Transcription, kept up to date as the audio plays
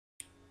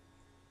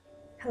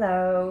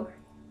Hello,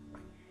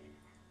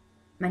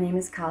 my name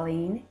is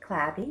Colleen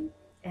Clabby,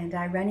 and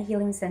I run a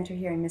healing center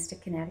here in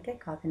Mystic, Connecticut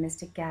called the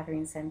Mystic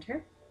Gathering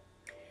Center.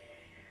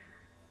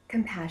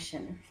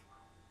 Compassion.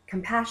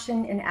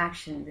 Compassion in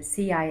Action, the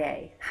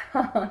CIA.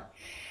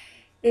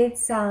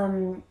 It's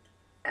a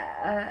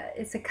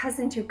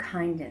cousin to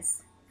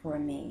kindness for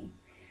me.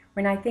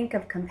 When I think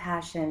of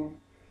compassion,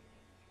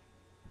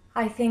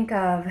 I think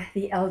of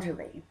the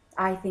elderly.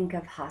 I think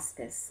of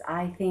hospice.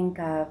 I think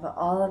of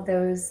all of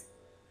those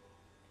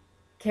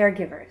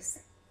caregivers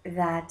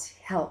that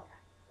help,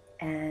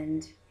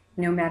 and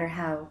no matter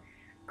how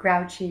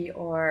grouchy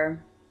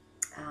or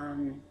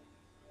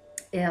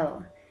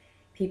ill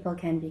people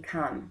can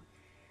become,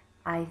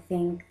 I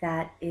think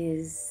that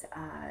is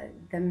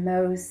the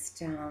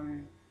most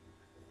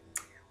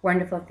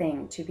wonderful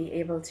thing, to be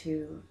able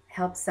to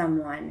help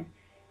someone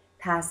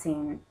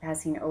passing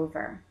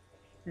over.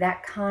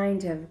 That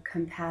kind of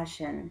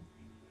compassion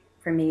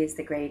for me is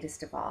the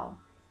greatest of all.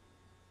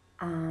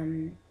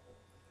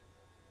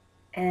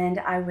 And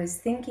I was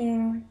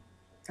thinking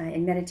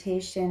in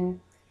meditation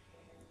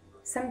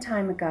some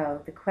time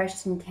ago, the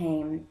question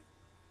came,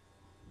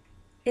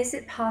 is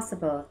it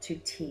possible to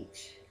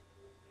teach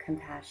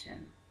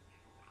compassion?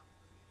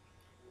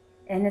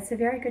 And it's a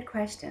very good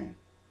question.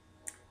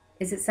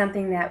 Is it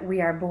something that we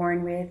are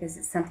born with? Is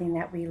it something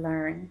that we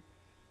learn?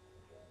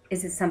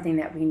 Is it something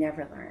that we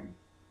never learn?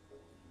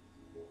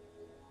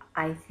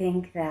 I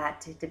think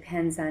that it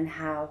depends on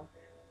how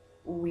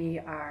we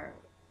are,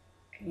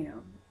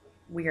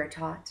 we are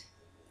taught.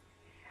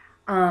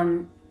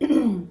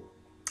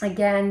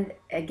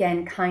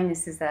 Again,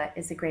 kindness is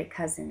a great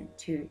cousin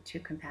to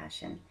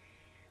compassion.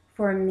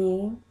 For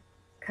me,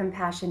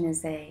 compassion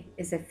is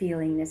a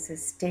feeling. It's a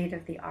state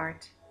of the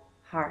art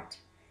heart,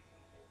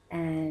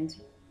 and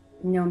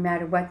no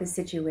matter what the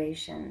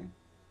situation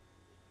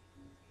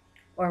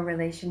or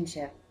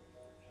relationship,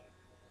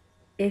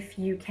 if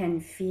you can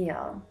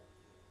feel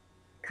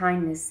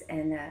kindness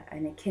and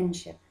a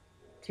kinship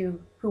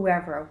to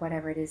whoever or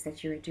whatever it is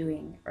that you're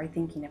doing or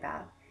thinking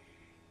about,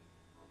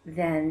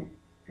 then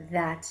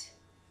that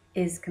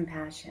is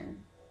compassion.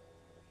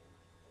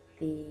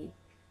 The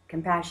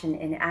compassion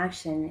in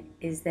action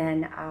is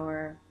then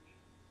our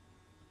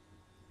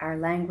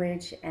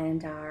language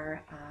and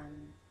our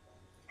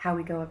how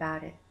we go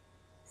about it.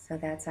 So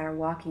that's our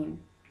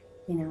walking,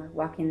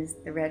 walking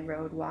the red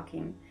road,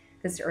 walking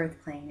this earth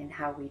plane, and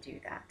how we do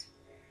that,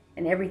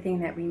 and everything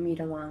that we meet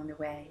along the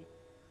way.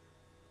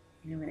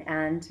 An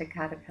ant, a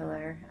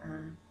caterpillar,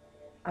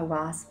 a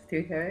wasp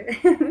through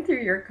the through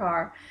your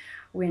car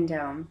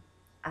window,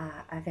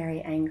 a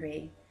very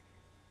angry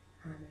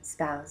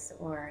spouse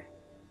or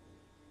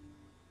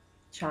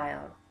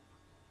child,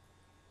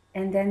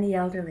 and then the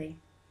elderly.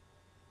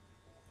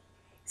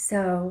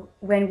 So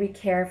when we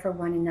care for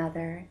one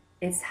another,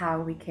 it's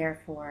how we care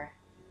for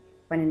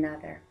one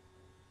another.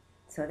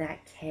 So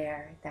that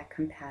care, that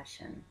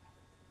compassion,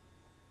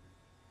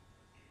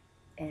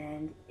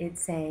 and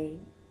it's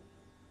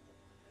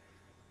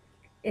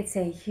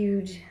a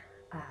huge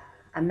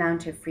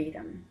amount of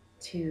freedom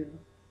to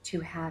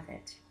have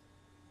it.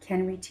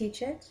 Can we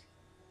teach it?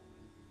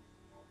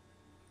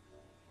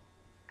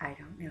 I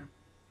don't know.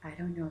 I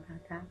don't know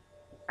about that.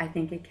 I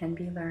think it can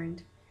be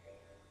learned.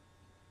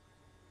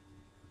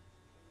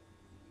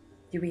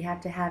 Do we have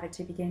to have it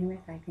to begin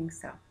with? I think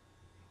so.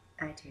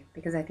 I do,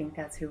 because I think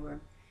that's who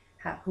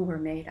we're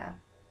made of,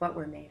 what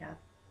we're made of.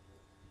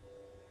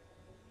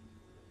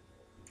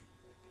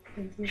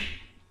 Thank you.